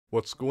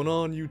What's going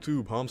on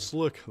YouTube? I'm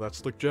Slick, that's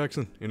Slick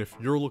Jackson, and if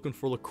you're looking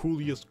for the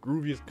coolest,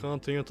 grooviest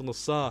content on the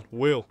site,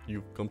 well,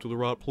 you've come to the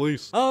right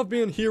place. I've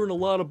been hearing a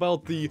lot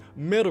about the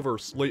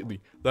Metaverse lately.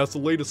 That's the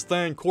latest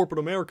thing corporate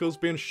America's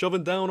been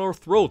shoving down our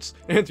throats,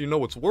 and you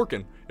know it's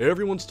working.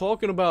 Everyone's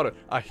talking about it.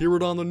 I hear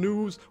it on the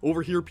news,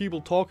 overhear people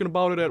talking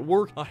about it at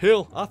work.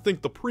 Hell, I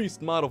think the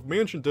priest might have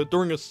mentioned it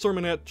during a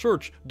sermon at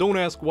church. Don't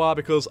ask why,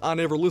 because I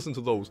never listen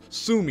to those.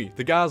 Sue me,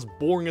 the guy's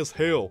boring as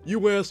hell.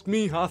 You ask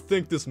me, I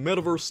think this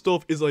Metaverse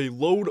stuff is a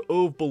load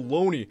of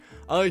baloney.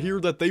 I hear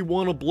that they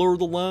want to blur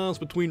the lines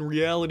between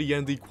reality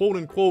and the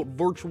quote-unquote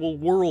virtual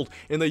world,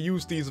 and they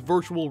use these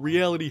virtual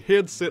reality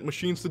headset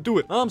machines to do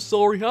it. I'm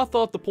sorry, I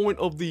thought the point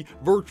of the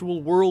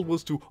virtual world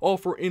was to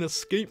offer an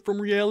escape from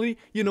reality.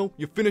 You know,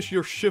 you finish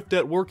your shift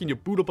at work and you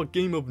boot up a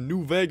game of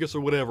New Vegas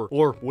or whatever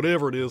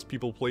it is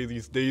people play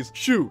these days.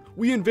 Shoot,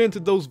 we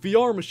invented those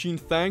VR machine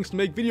things to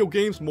make video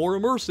games more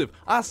immersive.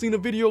 I seen a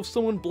video of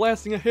someone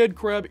blasting a head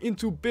crab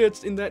into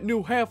bits in that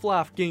new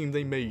Half-Life game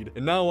they made.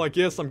 And now I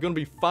guess I'm gonna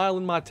be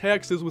filing my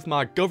taxes with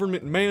my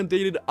government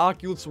mandated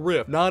Oculus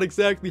Rift. Not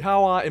exactly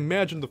how I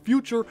imagined the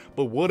future,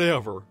 but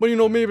whatever. But you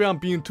know, maybe I'm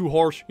being too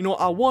harsh. You know,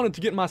 I wanted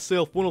to get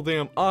myself one of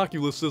them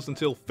Oculuses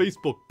until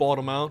Facebook bought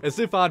them out. As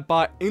if I'd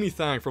buy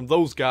anything from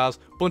those guys.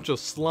 Bunch of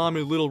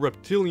slimy little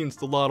reptilians,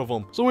 the lot of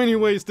them. So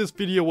anyways, this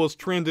video was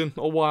trending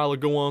a while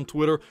ago on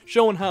Twitter,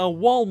 showing how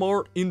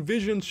Walmart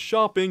envisions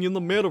shopping in the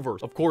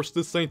Metaverse. Of course,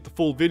 this ain't the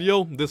full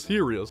video, this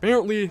here is.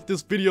 Apparently,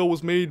 this video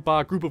was made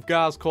by a group of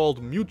guys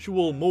called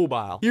Mutual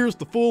Mobile. Here's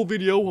the full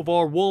video of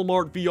our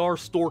Walmart VR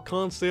store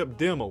concept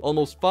demo.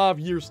 Almost 5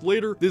 years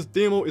later, this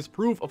demo is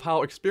proof of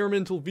how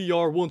experimental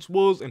VR once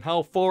was and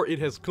how far it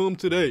has come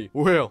today.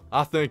 Well,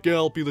 I think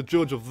I'll be the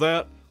judge of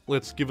that.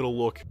 Let's give it a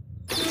look.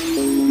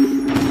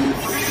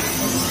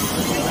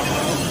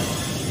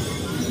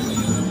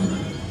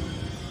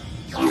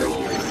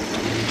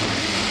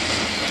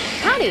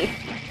 Howdy!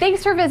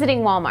 Thanks for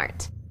visiting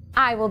Walmart.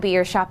 I will be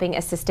your shopping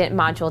assistant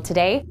module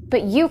today,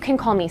 but you can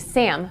call me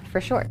Sam for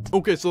short.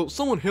 Okay, so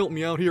someone help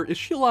me out here. Is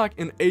she like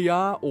an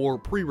AI or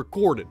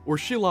pre-recorded? Or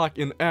is she like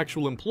an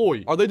actual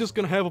employee? Are they just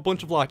gonna have a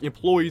bunch of like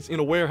employees in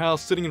a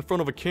warehouse sitting in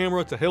front of a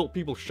camera to help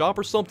people shop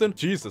or something?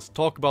 Jesus,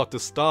 talk about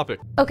this topic.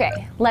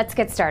 Okay, let's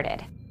get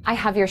started. I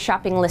have your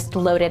shopping list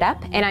loaded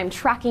up, and I'm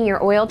tracking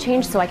your oil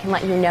change so I can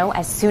let you know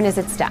as soon as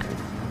it's done.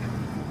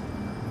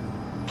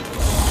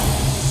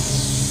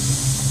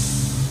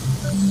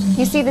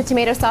 You see the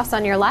tomato sauce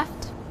on your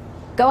left?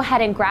 Go ahead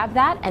and grab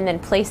that and then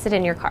place it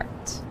in your cart.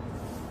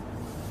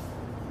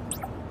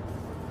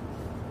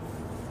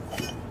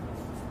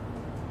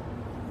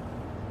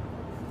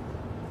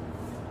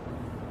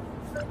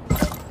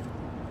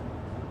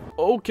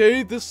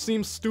 Okay, this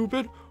seems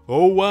stupid.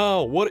 Oh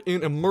wow, what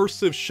an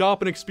immersive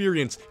shopping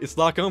experience. It's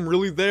like I'm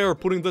really there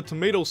putting the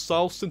tomato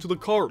sauce into the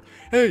cart.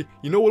 Hey,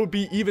 you know what would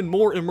be even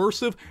more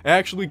immersive?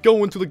 Actually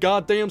going to the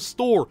goddamn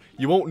store.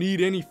 You won't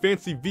need any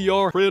fancy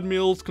VR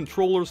treadmills,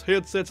 controllers,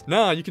 headsets.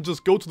 Nah, you can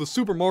just go to the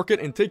supermarket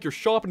and take your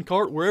shopping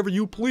cart wherever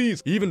you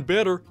please. Even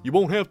better, you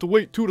won't have to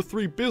wait 2 to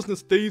 3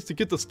 business days to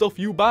get the stuff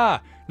you buy.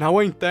 Now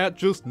ain't that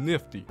just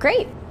nifty?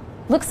 Great.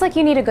 Looks like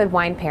you need a good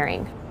wine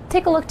pairing.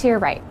 Take a look to your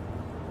right.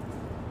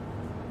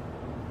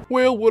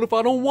 Well, what if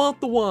I don't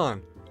want the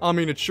wine? I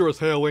mean, it sure as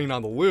hell ain't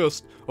on the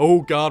list. Oh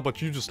god, but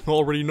you just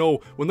already know,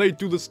 when they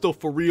do this stuff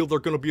for real, they're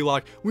gonna be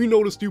like, we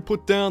noticed you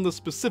put down the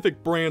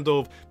specific brand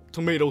of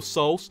tomato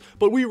sauce,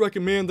 but we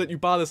recommend that you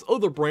buy this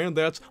other brand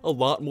that's a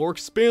lot more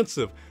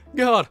expensive.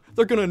 God,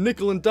 they're gonna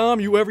nickel and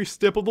dime you every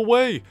step of the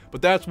way.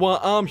 But that's why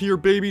I'm here,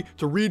 baby,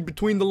 to read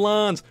between the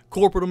lines.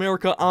 Corporate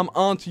America, I'm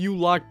onto you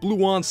like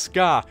blue on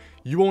sky.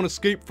 You won't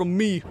escape from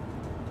me.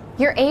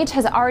 Your age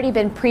has already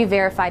been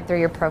pre-verified through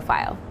your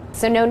profile,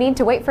 so no need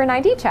to wait for an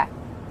ID check.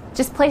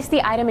 Just place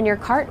the item in your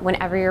cart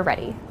whenever you're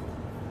ready.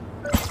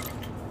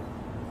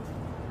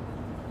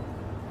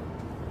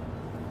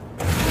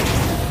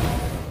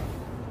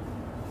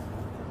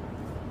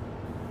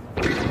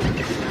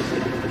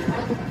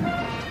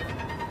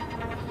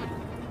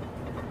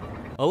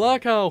 I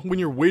like how when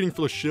you're waiting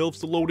for the shelves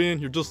to load in,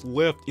 you're just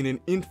left in an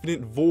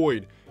infinite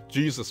void.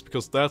 Jesus,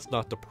 because that's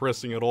not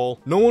depressing at all.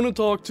 No one to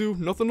talk to,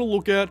 nothing to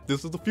look at.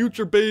 This is the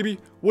future, baby.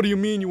 What do you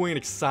mean you ain't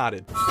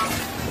excited?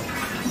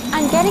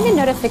 I'm getting a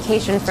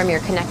notification from your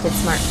connected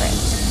smart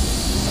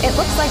fridge. It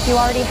looks like you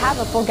already have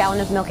a full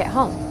gallon of milk at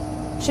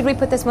home. Should we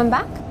put this one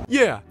back?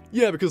 Yeah,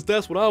 because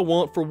that's what I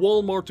want, for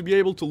Walmart to be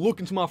able to look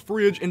into my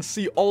fridge and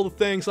see all the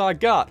things I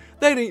got.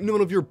 That ain't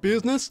none of your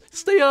business.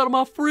 Stay out of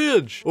my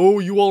fridge. Oh,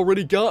 you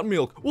already got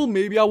milk. Well,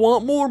 maybe I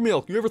want more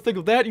milk. You ever think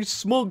of that, you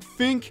smug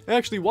fink?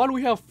 Actually, why do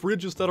we have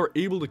fridges that are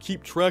able to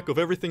keep track of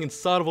everything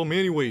inside of them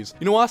anyways?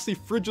 You know, I see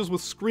fridges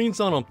with screens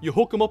on them. You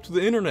hook them up to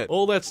the internet.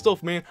 All that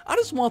stuff, man. I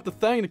just want the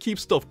thing to keep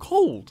stuff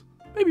cold.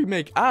 Maybe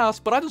make ice,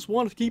 but I just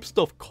want to keep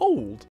stuff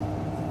cold.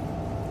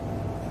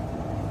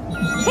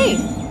 Hey,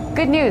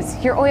 good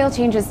news. Your oil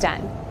change is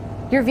done.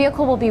 Your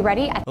vehicle will be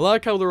ready I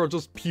like how there are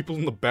just people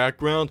in the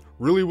background.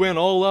 Really went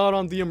all out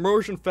on the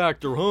immersion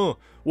factor, huh?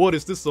 What,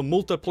 is this a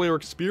multiplayer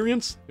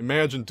experience?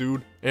 Imagine,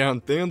 dude.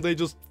 And then they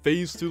just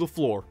phase through the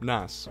floor.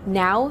 Nice.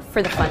 Now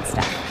for the fun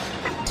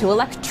stuff. To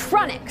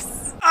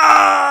electronics.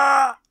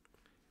 Ah!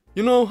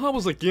 You know, I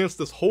was against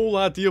this whole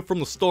idea from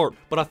the start,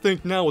 but I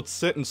think now it's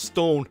set in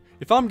stone.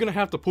 If I'm gonna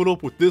have to put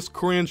up with this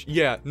cringe,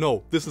 yeah,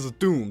 no, this is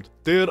doomed.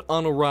 Dead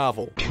on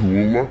arrival. To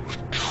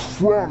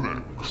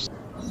electronics.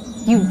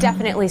 You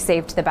definitely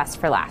saved the best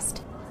for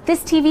last.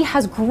 This TV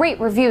has great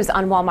reviews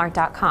on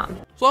Walmart.com.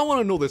 So I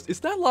want to know this, is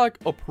that like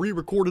a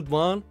pre-recorded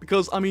line?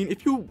 Because, I mean,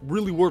 if you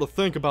really were to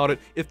think about it,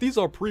 if these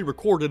are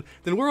pre-recorded,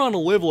 then we're on a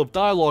level of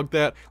dialogue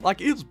that,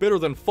 like, it's better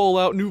than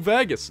Fallout New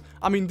Vegas.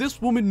 I mean,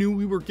 this woman knew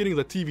we were getting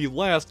the TV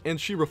last,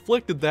 and she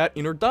reflected that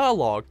in her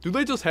dialogue. Do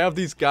they just have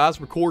these guys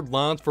record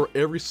lines for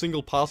every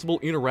single possible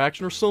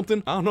interaction or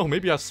something? I don't know,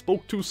 maybe I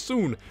spoke too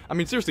soon. I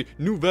mean, seriously,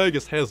 New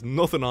Vegas has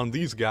nothing on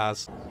these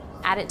guys.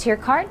 Add it to your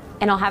cart,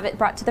 and I'll have it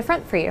brought to the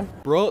front for you.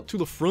 Brought to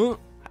the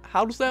front?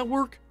 How does that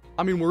work?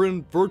 I mean, we're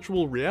in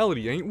virtual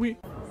reality, ain't we?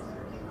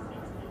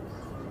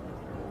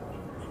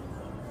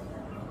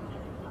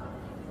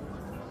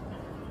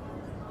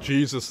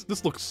 Jesus,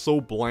 this looks so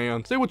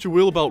bland. Say what you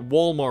will about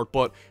Walmart,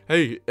 but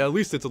hey, at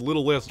least it's a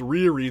little less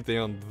dreary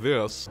than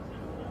this.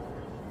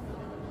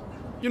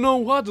 You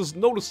know, I just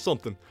noticed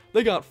something.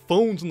 They got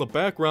phones in the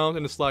background,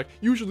 and it's like,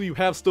 usually you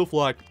have stuff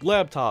like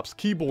laptops,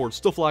 keyboards,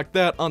 stuff like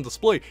that on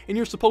display, and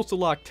you're supposed to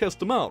like test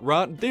them out,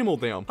 right? Demo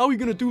them. How are you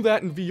gonna do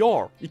that in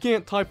VR? You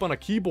can't type on a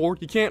keyboard,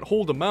 you can't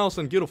hold a mouse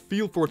and get a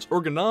feel for its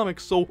ergonomics,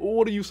 so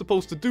what are you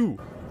supposed to do?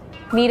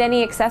 Need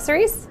any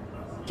accessories?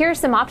 Here are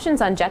some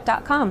options on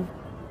jet.com.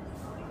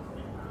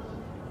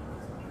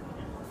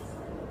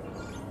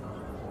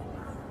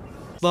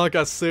 Like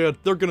I said,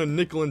 they're gonna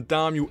nickel and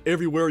dime you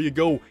everywhere you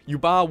go. You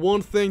buy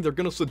one thing, they're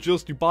gonna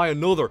suggest you buy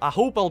another. I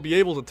hope I'll be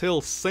able to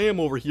tell Sam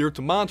over here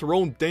to mind her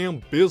own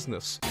damn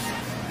business.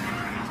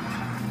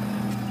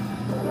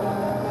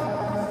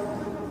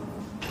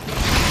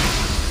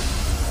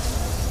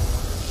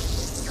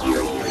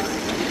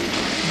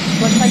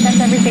 Looks like that's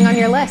everything on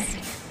your list.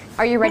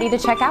 Are you ready to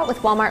check out with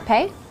Walmart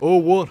Pay? Oh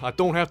what, I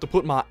don't have to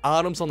put my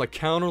items on the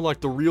counter like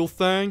the real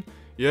thing?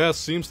 Yeah,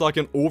 seems like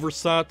an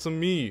oversight to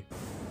me.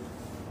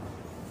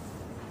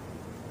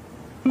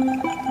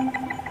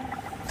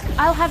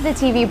 I'll have the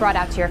TV brought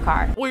out to your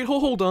car. Wait,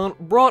 hold on.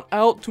 Brought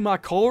out to my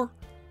car?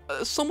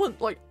 Someone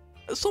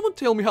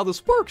tell me how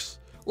this works.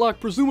 Like,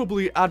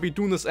 presumably I'd be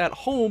doing this at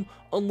home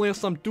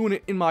unless I'm doing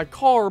it in my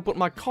car, but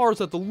my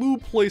car's at the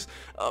lube place.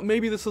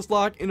 Maybe this is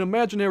like an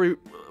imaginary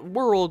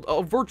world,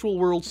 a virtual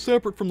world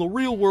separate from the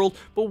real world,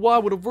 but why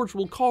would a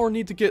virtual car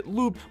need to get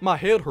lubed? My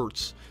head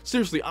hurts.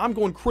 Seriously, I'm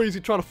going crazy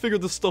trying to figure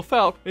this stuff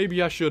out.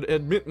 Maybe I should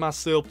admit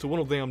myself to one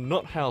of them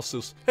nut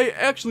houses. Hey,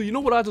 actually, you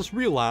know what I just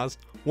realized?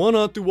 Why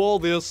not do all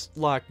this,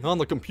 like, on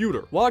the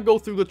computer? Why go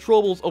through the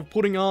troubles of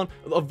putting on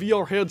a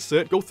VR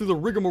headset, go through the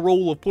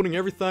rigmarole of putting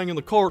everything in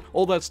the cart,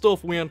 all that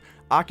stuff, when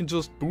I can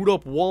just boot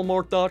up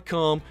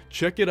Walmart.com,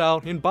 check it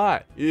out, and buy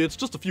it? It's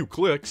just a few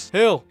clicks.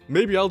 Hell,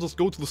 maybe I'll just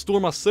go to the store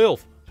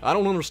myself. I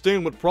don't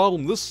understand what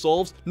problem this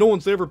solves. No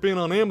one's ever been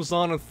on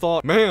Amazon and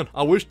thought, man,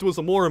 I wish there was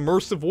a more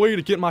immersive way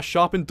to get my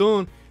shopping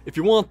done. If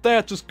you want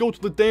that, just go to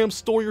the damn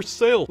store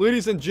yourself.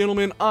 Ladies and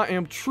gentlemen, I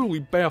am truly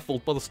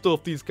baffled by the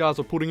stuff these guys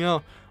are putting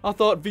out. I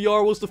thought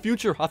VR was the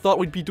future. I thought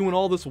we'd be doing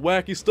all this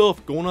wacky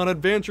stuff, going on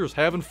adventures,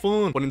 having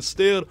fun. But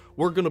instead,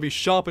 we're gonna be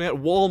shopping at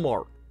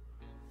Walmart.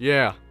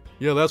 Yeah,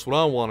 that's what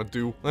I want to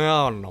do.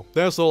 I don't know.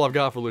 That's all I've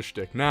got for this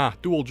shtick. Nah,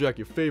 do old Jack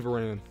a favor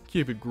and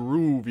keep it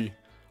groovy.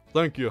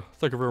 Thank you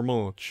very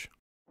much.